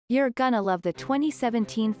You're gonna love the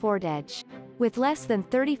 2017 Ford Edge. With less than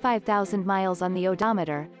 35,000 miles on the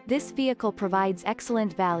odometer, this vehicle provides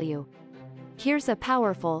excellent value. Here's a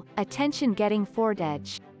powerful, attention-getting Ford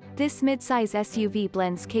Edge. This midsize SUV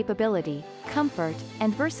blends capability, comfort,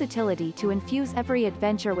 and versatility to infuse every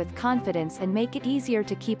adventure with confidence and make it easier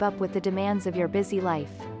to keep up with the demands of your busy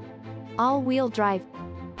life. All-wheel drive,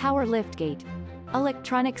 power liftgate,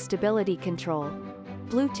 electronic stability control,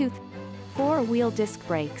 Bluetooth, 4-wheel disc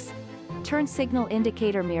brakes, turn signal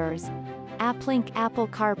indicator mirrors, AppLink, Apple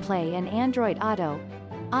CarPlay and Android Auto,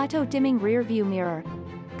 auto-dimming rear-view mirror,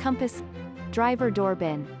 compass, driver door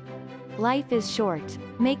bin. Life is short.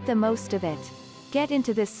 Make the most of it. Get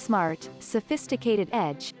into this smart, sophisticated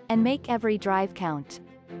Edge, and make every drive count.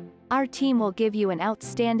 Our team will give you an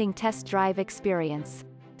outstanding test drive experience.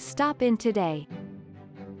 Stop in today.